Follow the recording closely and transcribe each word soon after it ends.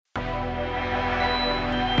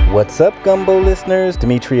What's up, Gumbo listeners?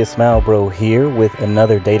 Demetrius Malbro here with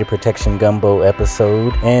another Data Protection Gumbo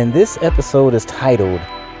episode. And this episode is titled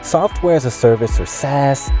Software as a Service, or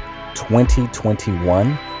SaaS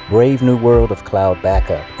 2021, Brave New World of Cloud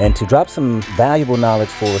Backup. And to drop some valuable knowledge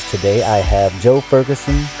for us today, I have Joe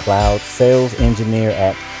Ferguson, Cloud Sales Engineer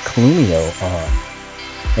at Clumio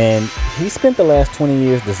on. And he spent the last 20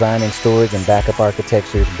 years designing storage and backup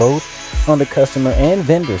architectures, both on the customer and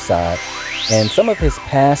vendor side. And some of his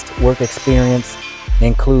past work experience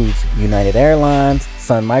includes United Airlines,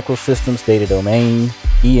 Sun Microsystems, Data Domain,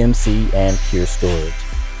 EMC, and Pure Storage.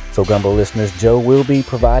 So Gumbo listeners, Joe will be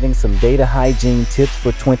providing some data hygiene tips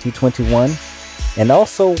for 2021, and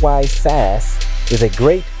also why SaaS is a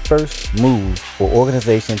great first move for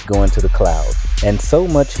organizations going to the cloud, and so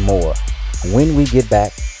much more when we get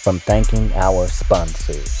back from thanking our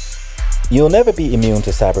sponsors. You'll never be immune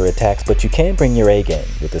to cyber attacks, but you can bring your A game.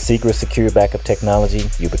 With the Segra secure backup technology,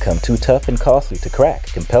 you become too tough and costly to crack,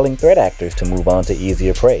 compelling threat actors to move on to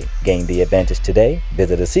easier prey. Gain the advantage today.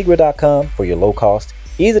 Visit Segra.com for your low-cost,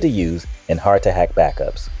 easy-to-use, and hard-to-hack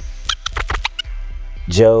backups.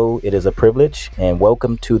 Joe, it is a privilege, and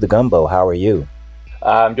welcome to the Gumbo. How are you?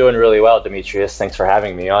 I'm doing really well, Demetrius. Thanks for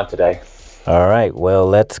having me on today. All right, well,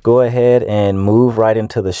 let's go ahead and move right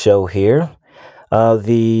into the show here.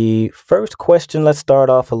 The first question, let's start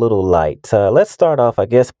off a little light. Let's start off, I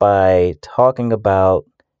guess, by talking about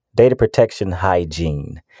data protection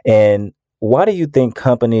hygiene. And why do you think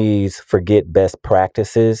companies forget best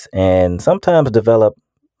practices and sometimes develop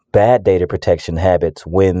bad data protection habits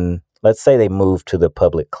when, let's say, they move to the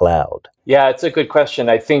public cloud? Yeah, it's a good question.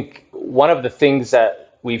 I think one of the things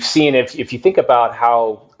that we've seen, if you think about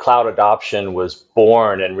how cloud adoption was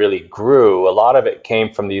born and really grew, a lot of it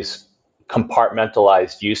came from these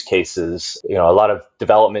compartmentalized use cases. A lot of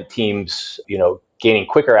development teams, gaining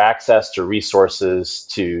quicker access to resources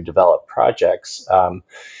to develop projects.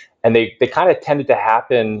 And they kind of tended to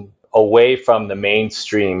happen away from the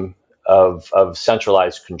mainstream of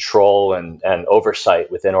centralized control and oversight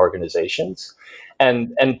within organizations.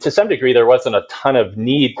 And to some degree, there wasn't a ton of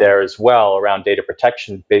need there as well around data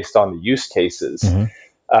protection based on the use cases.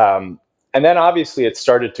 Mm-hmm. And then obviously it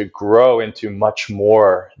started to grow into much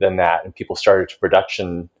more than that, and people started to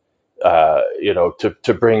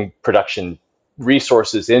to bring production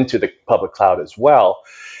resources into the public cloud as well.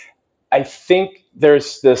 I think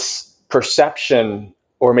there's this perception,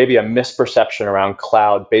 or maybe a misperception, around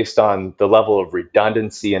cloud based on the level of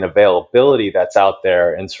redundancy and availability that's out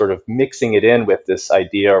there, and sort of mixing it in with this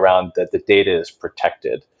idea around that the data is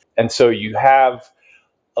protected. And so you have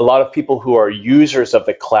a lot of people who are users of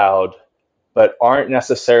the cloud, but aren't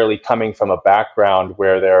necessarily coming from a background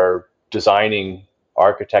where they're designing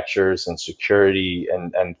architectures and security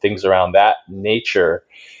and things around that nature.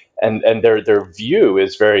 And their view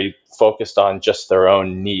is very focused on just their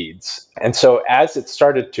own needs. And so as it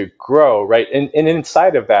started to grow, right, and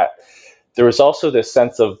inside of that, there was also this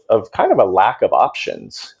sense of kind of a lack of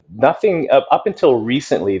options. Nothing, up until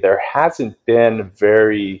recently, there hasn't been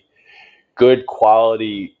very good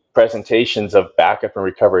quality presentations of backup and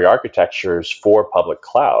recovery architectures for public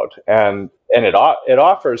cloud. And it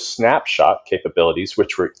offers snapshot capabilities,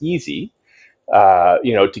 which were easy,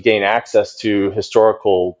 to gain access to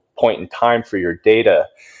historical point in time for your data.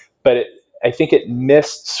 But I think it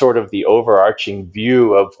missed sort of the overarching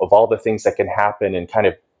view of all the things that can happen, and kind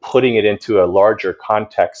of putting it into a larger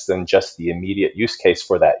context than just the immediate use case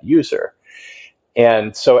for that user.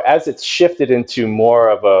 And so as it's shifted into more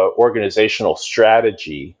of a organizational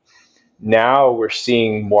strategy, now we're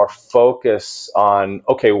seeing more focus on,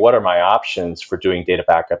 okay, what are my options for doing data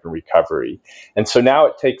backup and recovery? And so now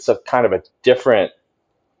it takes a kind of a different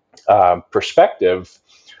perspective,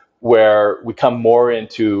 where we come more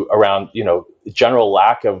into around, general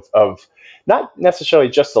lack of not necessarily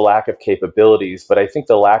just the lack of capabilities, but I think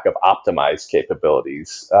the lack of optimized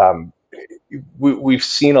capabilities. We've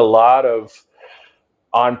seen a lot of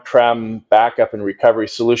on-prem backup and recovery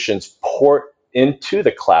solutions port into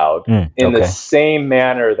the cloud in the same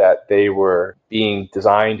manner that they were being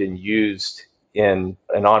designed and used in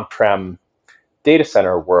an on-prem data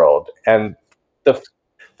center world. And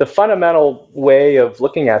the fundamental way of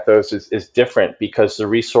looking at those is different, because the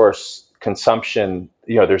resource consumption,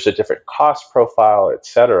 there's a different cost profile, et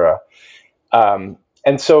cetera. And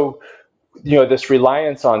so, this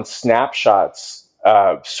reliance on snapshots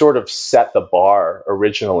sort of set the bar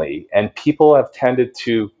originally, and people have tended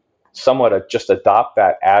to somewhat just adopt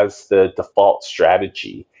that as the default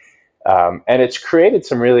strategy. And it's created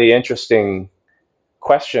some really interesting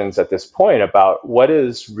questions at this point about what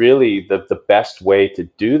is really the best way to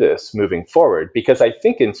do this moving forward. Because I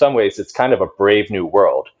think in some ways it's kind of a brave new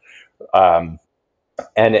world, Um,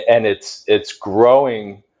 and it's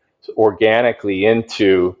growing organically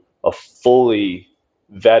into a fully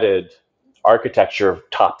vetted architecture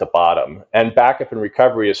top to bottom. And backup and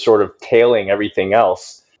recovery is sort of tailing everything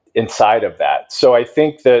else inside of that. So I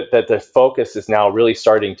think that the focus is now really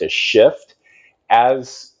starting to shift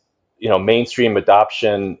as mainstream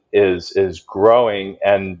adoption is growing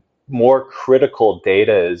and more critical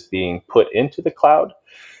data is being put into the cloud.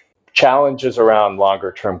 Challenges around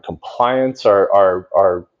longer term compliance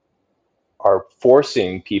are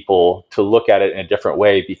forcing people to look at it in a different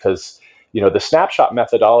way, because the snapshot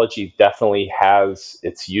methodology definitely has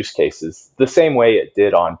its use cases the same way it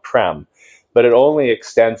did on-prem, but it only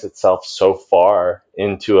extends itself so far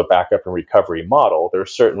into a backup and recovery model. There are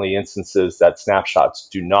certainly instances that snapshots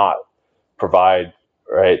do not provide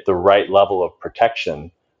the right level of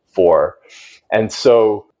protection for. And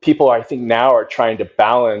so people, I think, now are trying to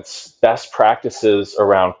balance best practices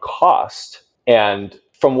around cost. And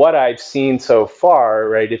from what I've seen so far,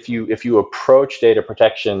 right, if you approach data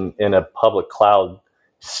protection in a public cloud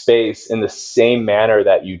space in the same manner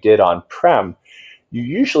that you did on-prem, you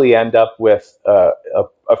usually end up with a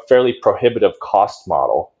fairly prohibitive cost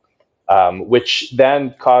model, which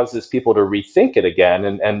then causes people to rethink it again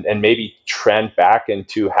and maybe trend back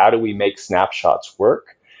into how do we make snapshots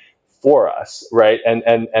work for us, right?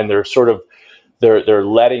 And they're sort of they're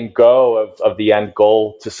letting go of the end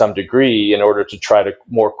goal to some degree in order to try to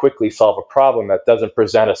more quickly solve a problem that doesn't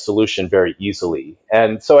present a solution very easily.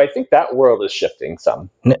 And so I think that world is shifting some.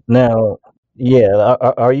 Now, yeah,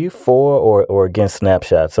 are you for or against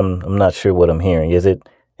snapshots? I'm not sure what I'm hearing. Is it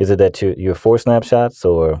that you're for snapshots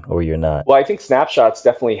or you're not? Well, I think snapshots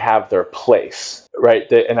definitely have their place,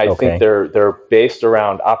 right? And I think they're based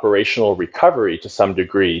around operational recovery to some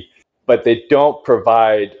degree, but they don't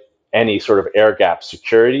provide any sort of air gap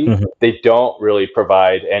security. Mm-hmm. They don't really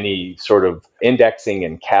provide any sort of indexing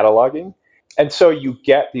and cataloging. And so you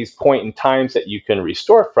get these point in times that you can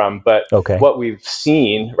restore from. But what we've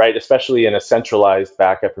seen, right, especially in a centralized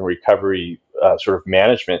backup and recovery sort of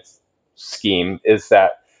management scheme, is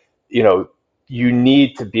that, you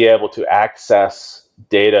need to be able to access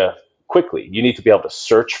data quickly. You need to be able to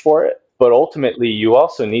search for it. But ultimately, you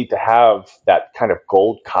also need to have that kind of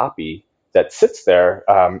gold copy that sits there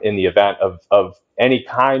in the event of any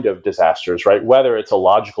kind of disasters, right? Whether it's a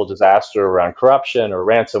logical disaster around corruption or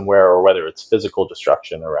ransomware, or whether it's physical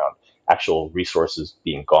destruction around actual resources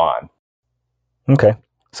being gone. Okay.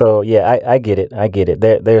 So yeah, I get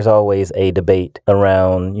it. There's always a debate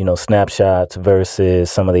around, snapshots versus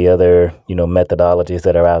some of the other, methodologies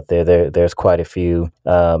that are out there. There's quite a few,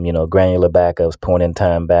 granular backups, point in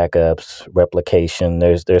time backups, replication.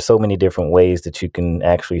 There's so many different ways that you can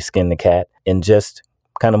actually skin the cat. And just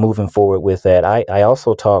kind of moving forward with that, I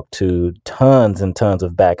also talk to tons and tons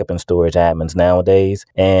of backup and storage admins nowadays.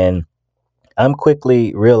 And I'm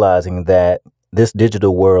quickly realizing that this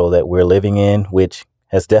digital world that we're living in, which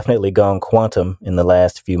has definitely gone quantum in the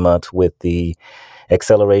last few months with the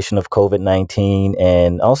acceleration of COVID-19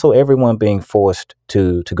 and also everyone being forced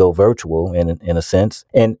to go virtual in a sense.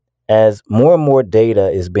 And as more and more data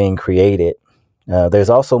is being created, there's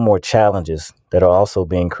also more challenges that are also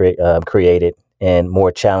being created, and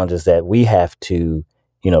more challenges that we have to,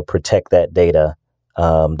 protect that data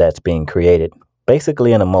that's being created.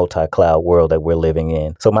 Basically in a multi-cloud world that we're living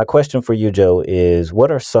in. So my question for you, Joe, is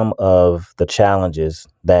what are some of the challenges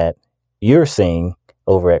that you're seeing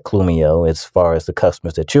over at Clumio as far as the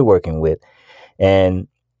customers that you're working with? And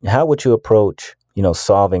how would you approach,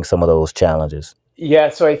 solving some of those challenges? Yeah,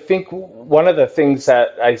 so I think one of the things that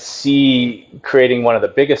I see creating one of the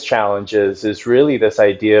biggest challenges is really this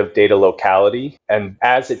idea of data locality. And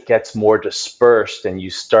as it gets more dispersed and you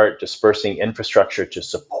start dispersing infrastructure to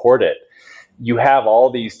support it, you have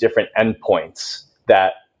all these different endpoints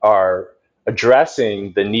that are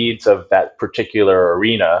addressing the needs of that particular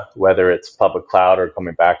arena, whether it's public cloud or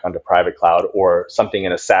coming back onto private cloud or something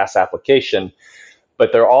in a SaaS application,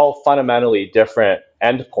 but they're all fundamentally different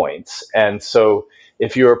endpoints. And so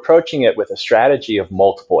if you're approaching it with a strategy of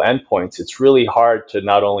multiple endpoints, it's really hard to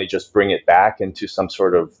not only just bring it back into some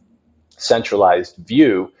sort of centralized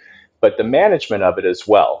view, but the management of it as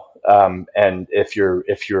well. And if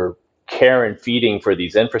you're care and feeding for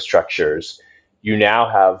these infrastructures, you now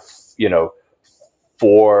have, 3,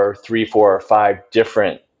 4, or 5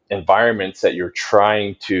 different environments that you're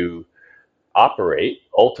trying to operate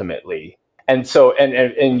ultimately. And so,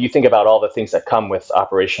 and you think about all the things that come with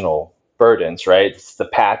operational burdens, right? It's the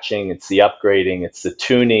patching, it's the upgrading, it's the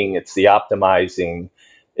tuning, it's the optimizing,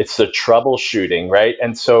 it's the troubleshooting, right?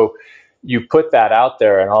 And so you put that out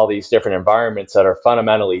there in all these different environments that are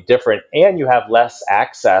fundamentally different, and you have less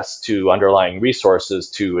access to underlying resources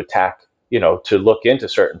to attack, to look into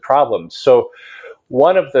certain problems. So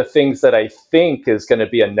one of the things that I think is going to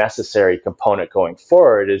be a necessary component going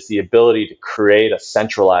forward is the ability to create a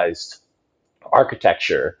centralized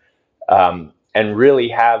architecture, and really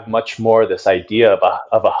have much more this idea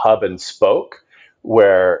of a hub and spoke,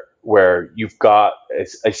 where you've got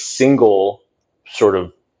a single sort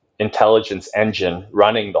of intelligence engine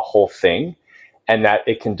running the whole thing, and that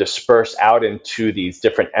it can disperse out into these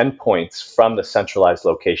different endpoints from the centralized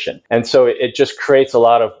location. And so it just creates a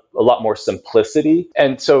lot more simplicity.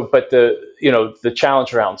 And so, but the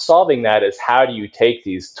challenge around solving that is, how do you take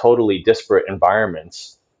these totally disparate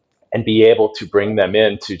environments and be able to bring them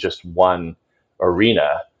into just one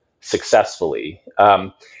arena successfully?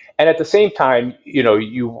 And at the same time,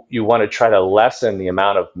 you want to try to lessen the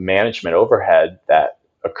amount of management overhead that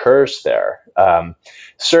occurs there.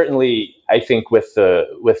 Certainly, I think with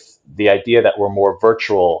the idea that we're more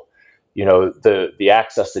virtual, the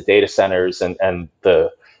access to data centers and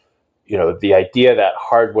the idea that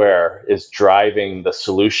hardware is driving the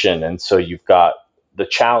solution, and so you've got the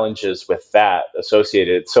challenges with that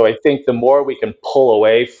associated. So I think the more we can pull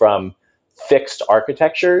away from fixed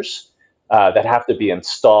architectures that have to be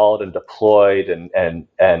installed and deployed and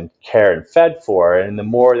cared and fed for, and the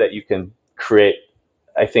more that you can create,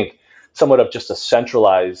 I think, somewhat of just a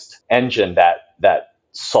centralized engine that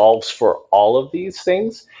solves for all of these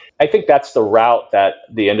things, I think that's the route that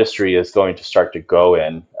the industry is going to start to go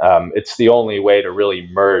in. It's the only way to really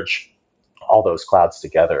merge all those clouds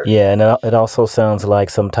together. Yeah, and it also sounds like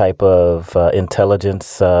some type of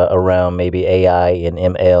intelligence around maybe AI and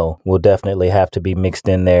ML will definitely have to be mixed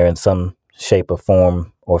in there in some shape or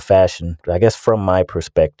form or fashion, I guess, from my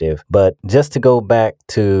perspective. But just to go back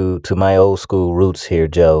to my old school roots here,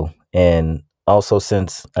 Joe, and also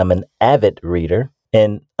since I'm an avid reader,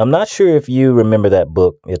 and I'm not sure if you remember that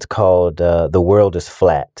book. It's called The World is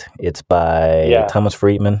Flat. It's by Thomas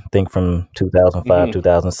Friedman, I think from 2005,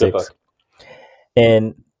 2006.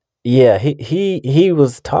 And yeah, he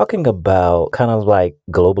was talking about kind of like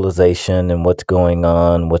globalization and what's going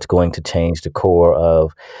on, what's going to change the core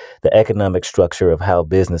of the economic structure of how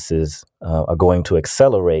businesses are going to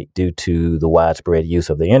accelerate due to the widespread use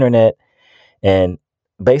of the internet, and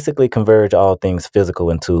basically converge all things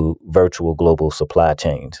physical into virtual global supply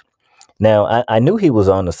chains. Now, I knew he was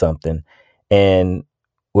onto something, and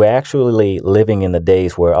we're actually living in the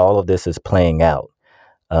days where all of this is playing out.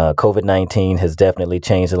 COVID-19 has definitely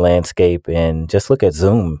changed the landscape, and just look at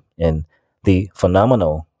Zoom and the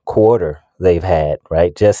phenomenal quarter they've had,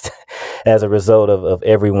 right? Just as a result of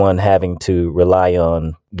everyone having to rely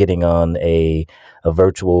on getting on a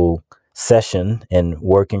virtual session and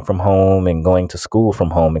working from home and going to school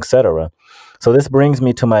from home, etc. So this brings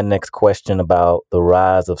me to my next question about the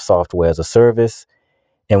rise of software as a service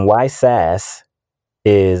and why SaaS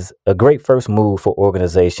is a great first move for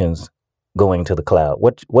organizations going to the cloud.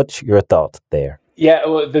 What's your thoughts there? Yeah,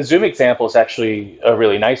 well, the Zoom example is actually a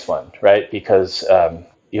really nice one, right? Because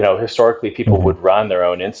historically people would run their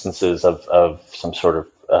own instances of some sort of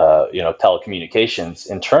telecommunications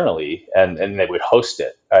internally, and they would host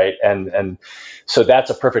it, right? And so that's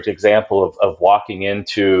a perfect example of walking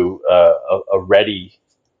into a ready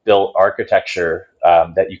built architecture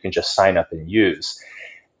that you can just sign up and use.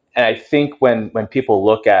 And I think when people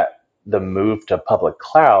look at the move to public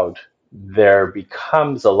cloud, there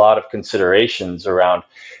becomes a lot of considerations around,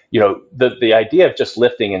 the idea of just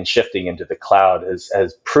lifting and shifting into the cloud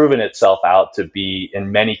has proven itself out to be,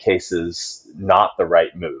 in many cases, not the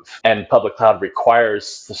right move. And public cloud requires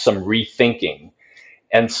some rethinking.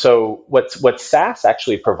 And so what SaaS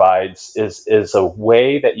actually provides is a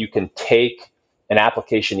way that you can take an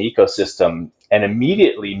application ecosystem and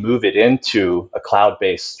immediately move it into a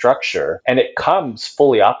cloud-based structure, and it comes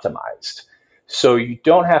fully optimized. So you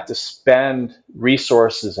don't have to spend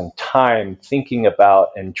resources and time thinking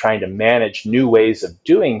about and trying to manage new ways of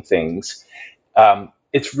doing things.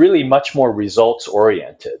 It's really much more results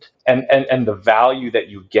oriented. And the value that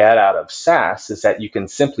you get out of SaaS is that you can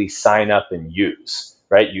simply sign up and use,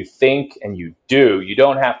 right? You think and you do. You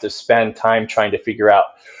don't have to spend time trying to figure out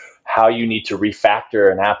how you need to refactor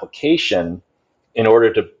an application in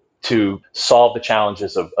order to solve the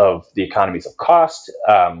challenges of the economies of cost,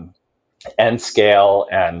 and scale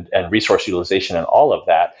and resource utilization and all of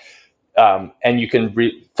that. And you can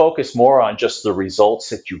focus more on just the results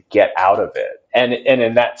that you get out of it. And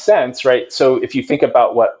in that sense, right, so if you think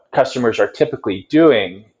about what customers are typically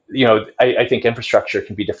doing, I think infrastructure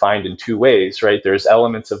can be defined in two ways, right? There's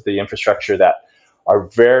elements of the infrastructure that are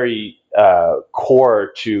very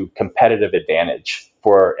core to competitive advantage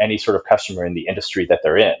for any sort of customer in the industry that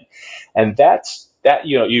they're in. And that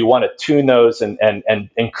you want to tune those and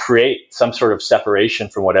create some sort of separation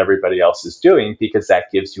from what everybody else is doing, because that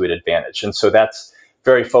gives you an advantage. And so that's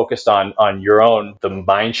very focused on the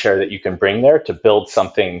mind share that you can bring there to build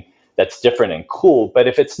something that's different and cool. But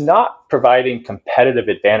if it's not providing competitive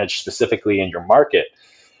advantage specifically in your market,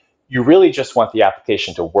 you really just want the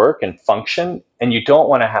application to work and function, and you don't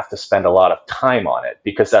want to have to spend a lot of time on it,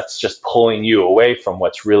 because that's just pulling you away from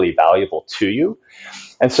what's really valuable to you.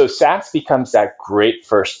 And so SaaS becomes that great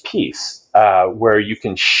first piece where you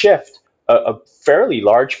can shift a fairly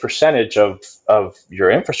large percentage of your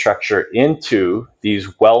infrastructure into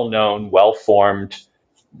these well-known, well-formed,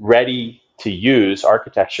 ready-to-use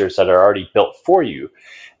architectures that are already built for you.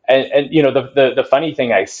 And the funny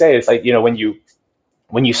thing I say is, like,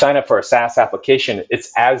 when you sign up for a SaaS application,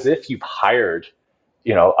 it's as if you've hired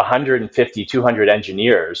 150, 200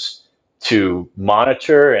 engineers to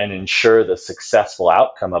monitor and ensure the successful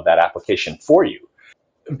outcome of that application for you,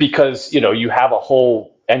 because you have a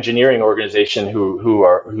whole engineering organization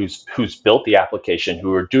who's built the application,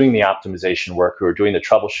 who are doing the optimization work, who are doing the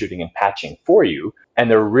troubleshooting and patching for you,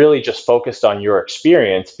 and they're really just focused on your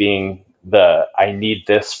experience being I need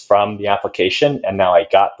this from the application, and now I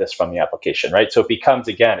got this from the application, right? So it becomes,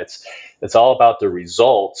 again, it's all about the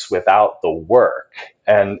results without the work,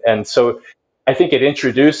 and so I think it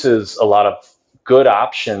introduces a lot of good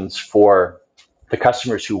options for the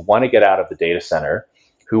customers who want to get out of the data center,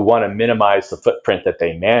 who want to minimize the footprint that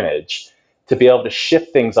they manage, to be able to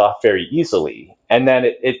shift things off very easily. And then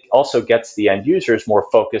it also gets the end users more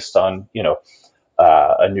focused on,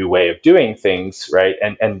 a new way of doing things, right?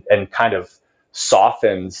 And kind of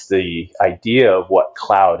softens the idea of what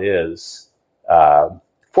cloud is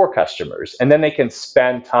for customers. And then they can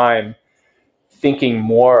spend time thinking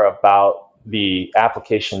more about the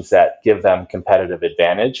applications that give them competitive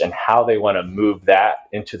advantage and how they want to move that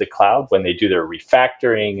into the cloud when they do their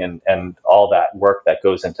refactoring and all that work that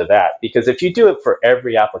goes into that. Because if you do it for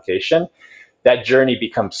every application, that journey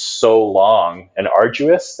becomes so long and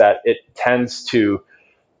arduous that it tends to,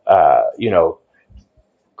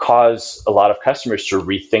 cause a lot of customers to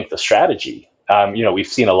rethink the strategy. We've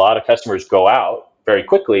seen a lot of customers go out very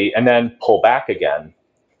quickly and then pull back again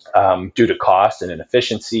due to cost and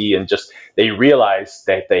inefficiency, and just they realize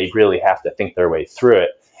that they really have to think their way through it.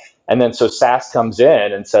 And then so SaaS comes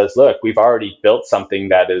in and says, look, we've already built something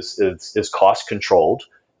that is cost controlled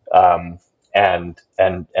and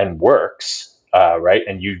works, right?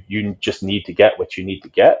 And you just need to get what you need to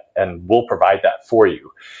get, and we'll provide that for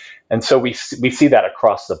you. And so we see that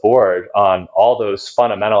across the board on all those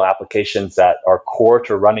fundamental applications that are core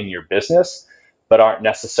to running your business, but aren't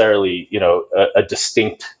necessarily, a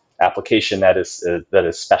distinct application that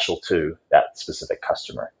is special to that specific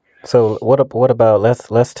customer. So what about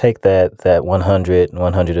let's take that 100,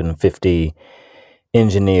 150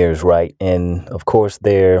 engineers, right? And of course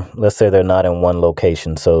let's say they're not in one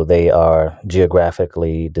location, so they are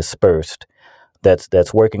geographically dispersed.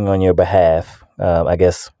 That's working on your behalf, I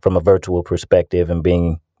guess, from a virtual perspective, and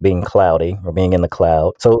being cloudy or being in the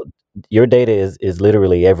cloud. So your data is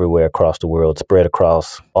literally everywhere across the world, spread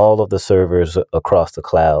across all of the servers across the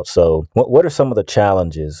cloud. So what are some of the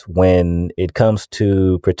challenges when it comes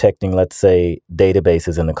to protecting, let's say,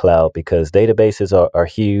 databases in the cloud? Because databases are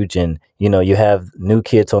huge, and you have new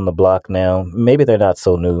kids on the block now. Maybe they're not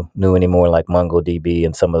so new anymore, like MongoDB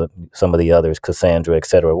and some of the others, Cassandra, et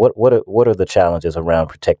cetera. What are the challenges around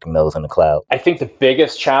protecting those in the cloud? I think the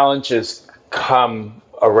biggest challenges come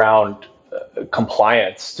around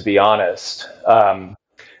compliance, to be honest. When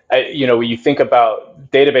you think about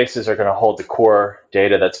databases are going to hold the core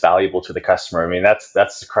data that's valuable to the customer. I mean, that's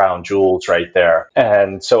the crown jewels right there.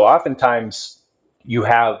 And so oftentimes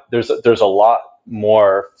there's a lot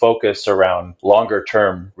more focus around longer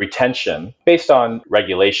term retention based on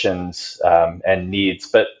regulations and needs,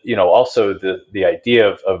 but also the idea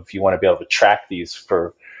of you want to be able to track these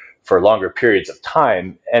for longer periods of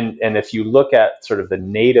time. And if you look at sort of the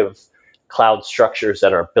native cloud structures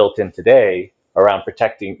that are built in today around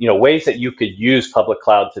protecting, ways that you could use public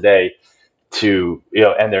cloud today to,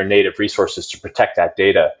 and their native resources to protect that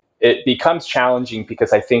data, it becomes challenging,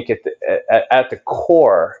 because I think at the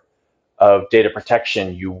core of data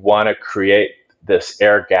protection, you want to create this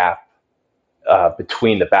air gap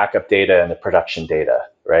between the backup data and the production data,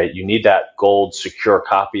 right? You need that gold secure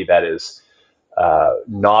copy that is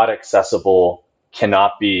not accessible,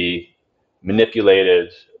 cannot be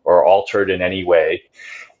manipulated or altered in any way.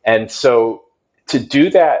 And so to do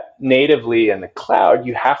that natively in the cloud,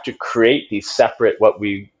 you have to create these separate, what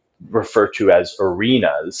we refer to as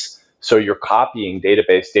arenas. So you're copying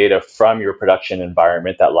database data from your production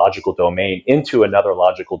environment, that logical domain, into another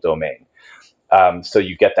logical domain. So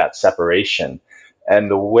you get that separation. And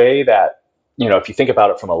the way that, if you think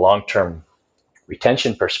about it from a long-term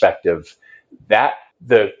retention perspective, that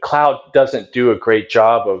the cloud doesn't do a great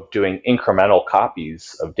job of doing incremental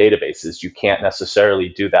copies of databases. You can't necessarily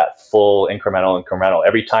do that full incremental.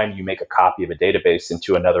 Every time you make a copy of a database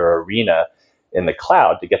into another arena in the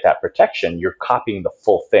cloud to get that protection, you're copying the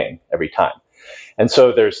full thing every time. And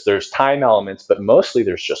so there's time elements, but mostly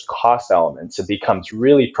there's just cost elements. It becomes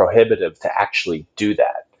really prohibitive to actually do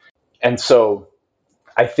that. And so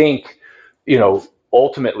I think,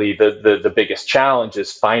 ultimately the biggest challenge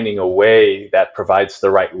is finding a way that provides the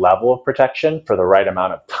right level of protection for the right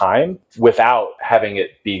amount of time without having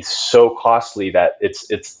it be so costly that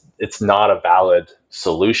it's not a valid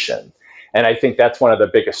solution. And I think that's one of the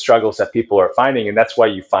biggest struggles that people are finding. And that's why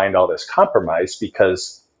you find all this compromise,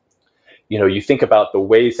 because, you think about the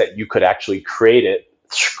ways that you could actually create it,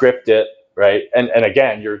 script it, right? And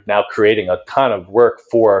again, you're now creating a ton of work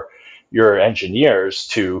for your engineers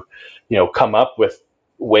to, come up with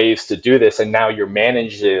ways to do this. And now you're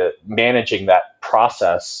managing that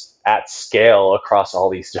process at scale across all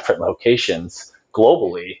these different locations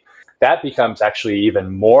globally. That becomes actually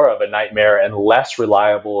even more of a nightmare and less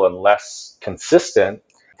reliable and less consistent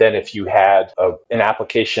than if you had an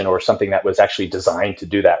application or something that was actually designed to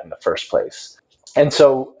do that in the first place. And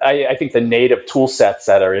so I think the native tool sets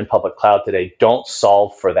that are in public cloud today don't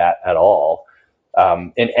solve for that at all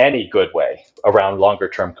in any good way around longer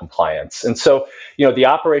term compliance. And so, the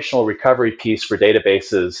operational recovery piece for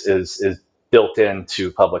databases is built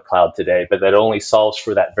into public cloud today, but that only solves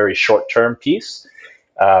for that very short term piece.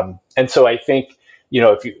 And so I think,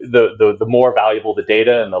 if the more valuable the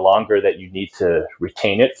data and the longer that you need to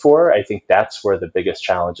retain it for, I think that's where the biggest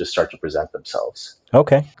challenges start to present themselves.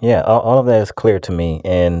 Okay. Yeah. All of that is clear to me.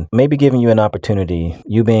 And maybe giving you an opportunity,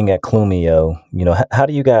 you being at Clumio, how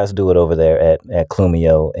do you guys do it over there at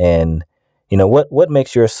Clumio? And, what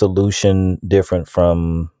makes your solution different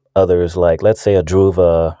from others, like, let's say, a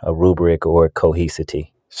Druva, a Rubrik, or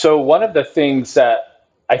Cohesity? So one of the things that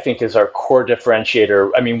I think is our core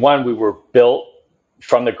differentiator, one, we were built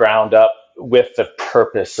from the ground up with the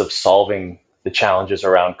purpose of solving the challenges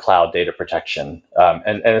around cloud data protection,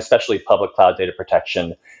 and especially public cloud data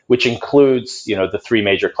protection, which includes, the three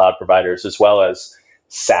major cloud providers, as well as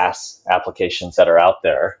SaaS applications that are out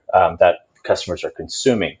there that customers are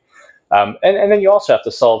consuming. And then you also have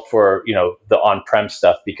to solve for, the on-prem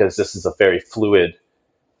stuff, because this is a very fluid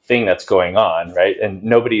thing that's going on, right? And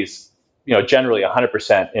nobody's, generally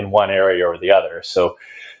 100% in one area or the other. So,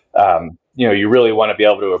 you really want to be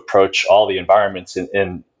able to approach all the environments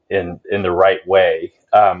in the right way.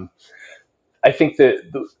 I think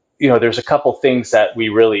that, there's a couple things that we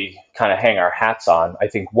really kind of hang our hats on. I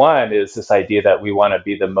think one is this idea that we want to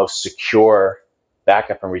be the most secure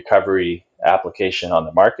backup and recovery application on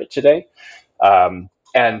the market today.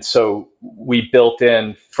 And so we built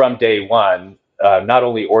in from day one, not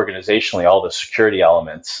only organizationally, all the security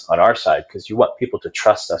elements on our side, because you want people to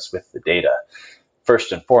trust us with the data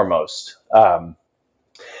first and foremost.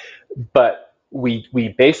 But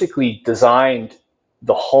we basically designed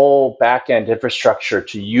the whole back-end infrastructure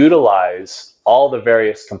to utilize all the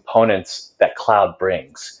various components that cloud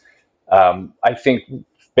brings. I think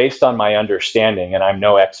based on my understanding, and I'm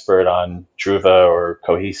no expert on Druva or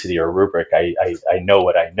Cohesity or Rubrik, I know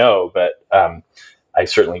what I know, but I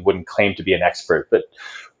certainly wouldn't claim to be an expert. But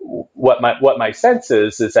what my sense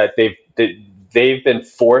is that they've been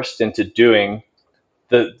forced into doing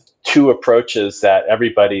the two approaches that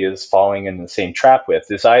everybody is falling in the same trap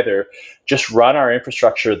with, is either just run our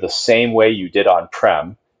infrastructure the same way you did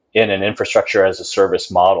on-prem in an infrastructure as a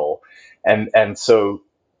service model. And so,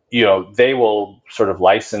 they will sort of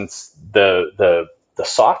license the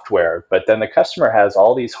software, but then the customer has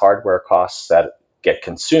all these hardware costs that get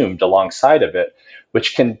consumed alongside of it,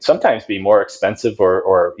 which can sometimes be more expensive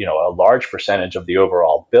or a large percentage of the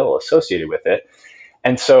overall bill associated with it.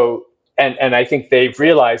 And so, and I think they've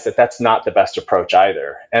realized that that's not the best approach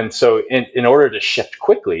either. And so in order to shift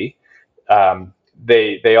quickly,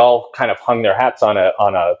 they all kind of hung their hats on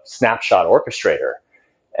a snapshot orchestrator.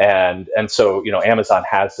 And so, Amazon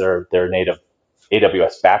has their native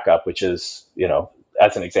AWS backup, which is,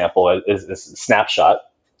 as an example, is Snapshot.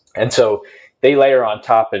 And so they layer on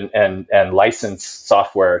top and license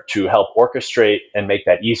software to help orchestrate and make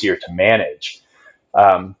that easier to manage.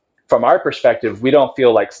 From our perspective, we don't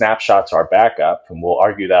feel like Snapshot's our backup, and we'll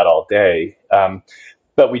argue that all day.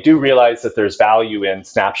 But we do realize that there's value in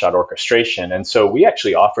Snapshot orchestration. And so we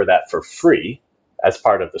actually offer that for free as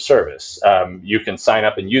part of the service. You can sign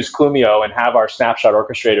up and use Clumio and have our snapshot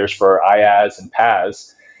orchestrators for IaaS and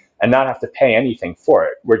PaaS and not have to pay anything for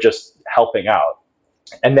it. We're just helping out.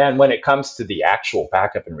 And then when it comes to the actual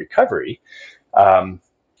backup and recovery, then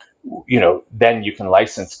you can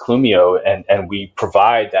license Clumio, and we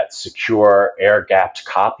provide that secure air-gapped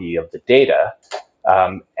copy of the data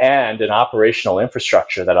and an operational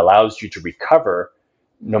infrastructure that allows you to recover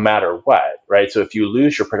no matter what, right? So if you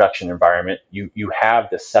lose your production environment, you have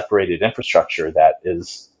this separated infrastructure that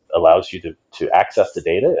allows you to access the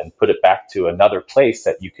data and put it back to another place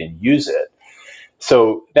that you can use it.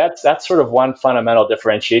 So that's sort of one fundamental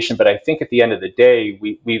differentiation. But I think at the end of the day,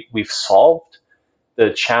 we've solved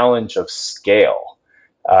the challenge of scale.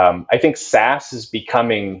 I think SaaS is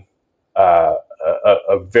becoming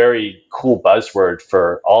a very cool buzzword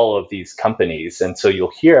for all of these companies. And so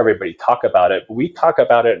you'll hear everybody talk about it, but we talk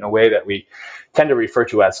about it in a way that we tend to refer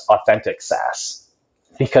to as authentic SaaS,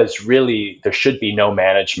 because really there should be no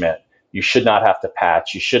management. You should not have to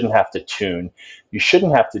patch. You shouldn't have to tune. You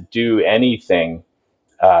shouldn't have to do anything.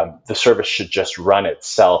 The service should just run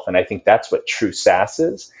itself. And I think that's what true SaaS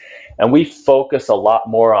is. And we focus a lot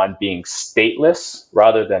more on being stateless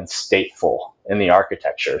rather than stateful in the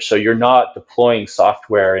architecture. So you're not deploying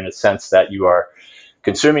software in a sense that you are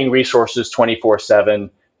consuming resources 24/7.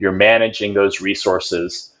 You're managing those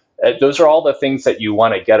resources. Those are all the things that you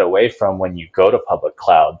want to get away from when you go to public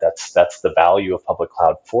cloud. That's the value of public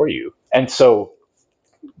cloud for you. And so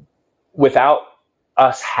without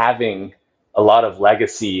us having a lot of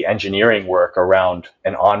legacy engineering work around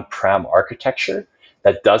an on-prem architecture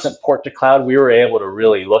that doesn't port to cloud, we were able to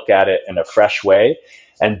really look at it in a fresh way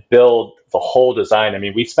and build the whole design. I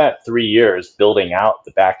mean, we spent 3 years building out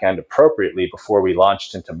the back end appropriately before we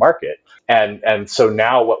launched into market. And so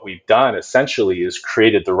now what we've done essentially is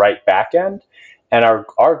created the right back end. And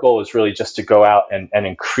our goal is really just to go out and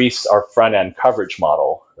increase our front end coverage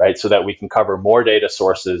model, right? So that we can cover more data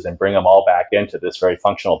sources and bring them all back into this very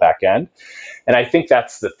functional back end. And I think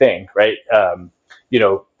that's the thing, right?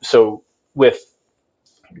 So with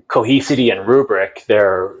Cohesity and Rubrik,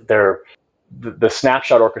 the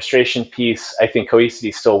snapshot orchestration piece, I think Cohesity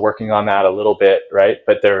is still working on that a little bit, right?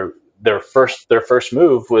 But their first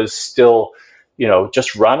move was still,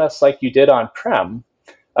 just run us like you did on-prem.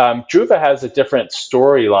 Druva has a different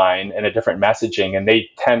storyline and a different messaging, and they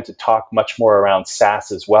tend to talk much more around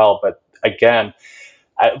SaaS as well. But again,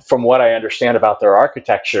 from what I understand about their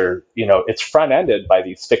architecture, it's front-ended by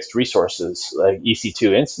these fixed resources, like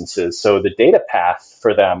EC2 instances. So the data path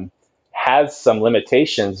for them has some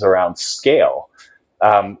limitations around scale,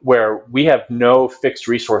 where we have no fixed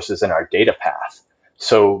resources in our data path.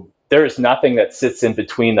 So there is nothing that sits in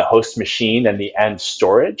between the host machine and the end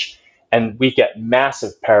storage. And we get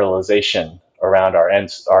massive parallelization around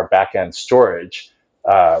our back-end storage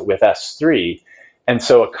with S3. And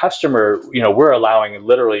so a customer, we're allowing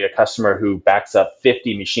literally a customer who backs up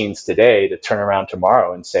 50 machines today to turn around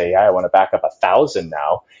tomorrow and say, I want to back up 1,000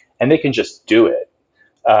 now. And they can just do it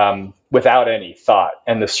without any thought.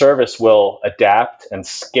 And the service will adapt and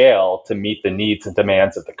scale to meet the needs and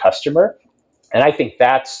demands of the customer. And I think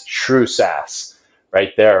that's true SaaS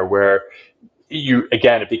right there, where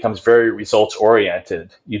it becomes very results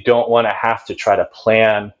oriented. You don't want to have to try to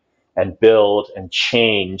plan and build and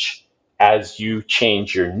change as you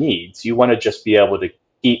change your needs. You want to just be able to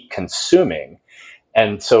keep consuming.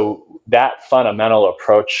 And so that fundamental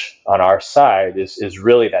approach on our side is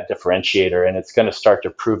really that differentiator, and it's going to start to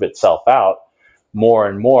prove itself out more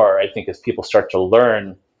and more, I think, as people start to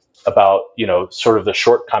learn about, sort of the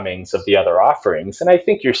shortcomings of the other offerings. And I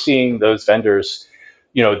think you're seeing those vendors,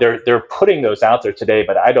 they're putting those out there today,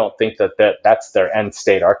 but I don't think that's their end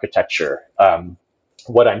state architecture.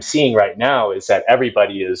 What I'm seeing right now is that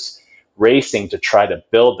everybody is racing to try to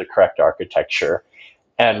build the correct architecture.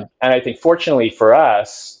 And I think fortunately for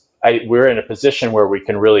us, we're in a position where we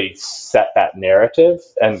can really set that narrative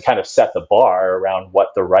and kind of set the bar around what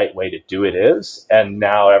the right way to do it is. And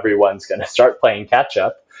now everyone's going to start playing catch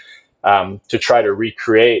up to try to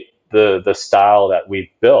recreate the style that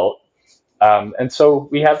we've built. And so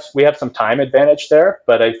we have some time advantage there,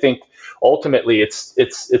 but I think ultimately it's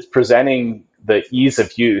presenting the ease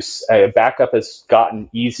of use. Backup has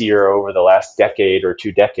gotten easier over the last decade or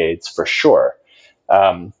 2 decades for sure.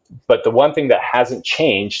 But the one thing that hasn't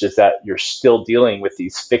changed is that you're still dealing with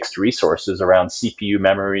these fixed resources around CPU,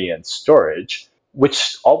 memory, and storage,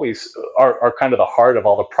 which always are kind of the heart of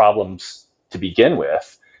all the problems to begin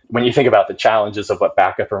with when you think about the challenges of what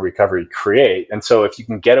backup and recovery create. And so if you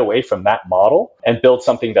can get away from that model and build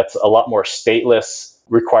something that's a lot more stateless,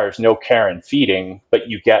 requires no care and feeding, but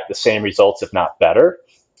you get the same results, if not better,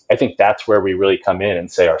 I think that's where we really come in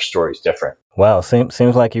and say our story's different. Wow, seems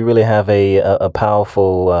like you really have a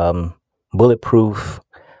powerful bulletproof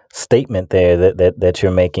statement there that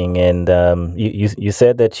you're making, and you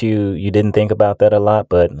said that you didn't think about that a lot,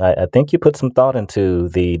 but I think you put some thought into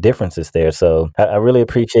the differences there. So I really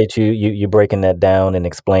appreciate you breaking that down and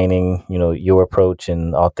explaining, your approach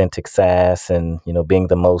and authentic SaaS, and being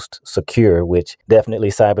the most secure, which definitely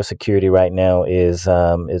cybersecurity right now is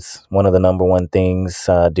one of the number one things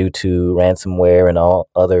due to ransomware and all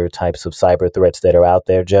other types of cyber threats that are out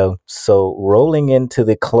there, Joe. So rolling into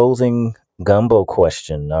the closing gumbo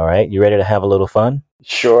question. All right. You ready to have a little fun?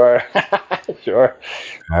 Sure. Sure.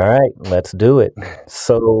 All right. Let's do it.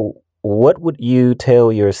 So, what would you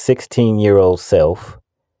tell your 16-year-old self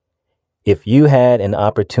if you had an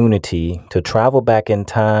opportunity to travel back in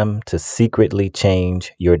time to secretly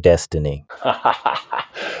change your destiny?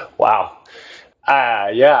 Wow.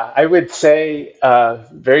 Yeah, I would say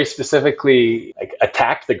very specifically, like,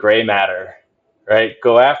 attack the gray matter. Right?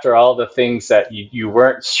 Go after all the things that you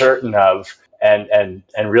weren't certain of, and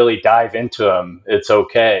really dive into them. It's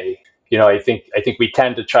okay. I think we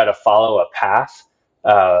tend to try to follow a path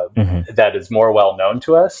that is more well known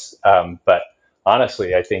to us. But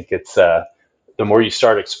honestly, I think it's the more you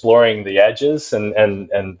start exploring the edges and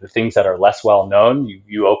the things that are less well known,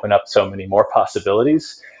 you open up so many more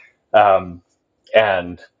possibilities. And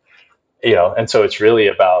so it's really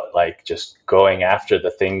about, like, just going after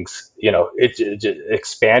the things,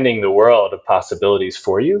 expanding the world of possibilities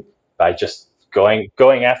for you by just going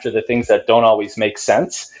after the things that don't always make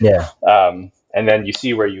sense. Yeah. And then you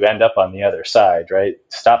see where you end up on the other side, right?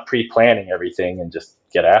 Stop pre-planning everything and just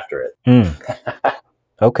get after it.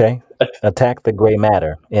 Okay. Attack the gray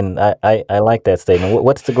matter. And I like that statement.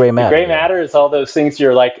 What's the gray matter? The gray matter is all those things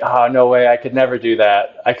you're like, oh, no way, I could never do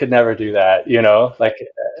that. Okay,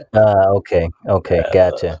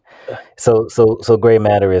 gotcha. So gray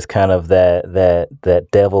matter is kind of that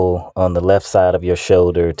devil on the left side of your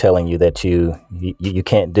shoulder telling you that you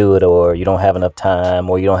can't do it, or you don't have enough time,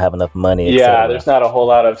 or you don't have enough money. Yeah, there's not a whole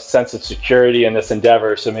lot of sense of security in this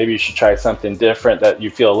endeavor, so maybe you should try something different that you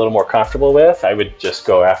feel a little more comfortable with. I would just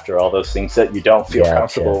go after all those things that you don't feel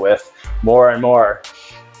comfortable with more and more.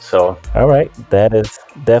 So, all right, that is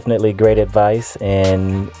definitely great advice.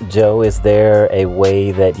 And Joe, is there a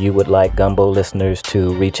way that you would like Gumbo listeners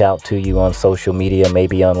to reach out to you on social media,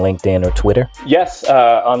 maybe on LinkedIn or Twitter? Yes,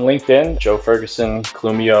 on LinkedIn, Joe Ferguson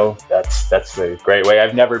Clumio. That's a great way.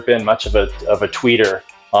 I've never been much of a tweeter,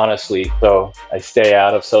 honestly, so I stay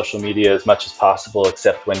out of social media as much as possible,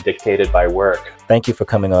 except when dictated by work. Thank you for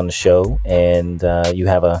coming on the show, and you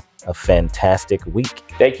have a fantastic week.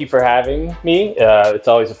 Thank you for having me. It's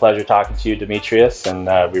always a pleasure talking to you, Demetrius, and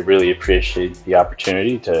we really appreciate the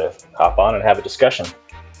opportunity to hop on and have a discussion.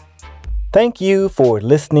 Thank you for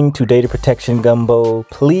listening to Data Protection Gumbo.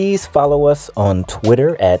 Please follow us on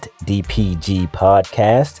Twitter at DPG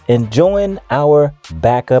Podcast and join our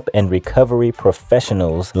Backup and Recovery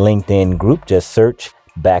Professionals LinkedIn group. Just search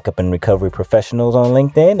Backup and Recovery Professionals on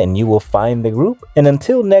LinkedIn and you will find the group. And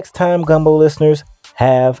until next time, Gumbo listeners,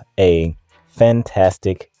 have a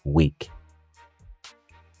fantastic week.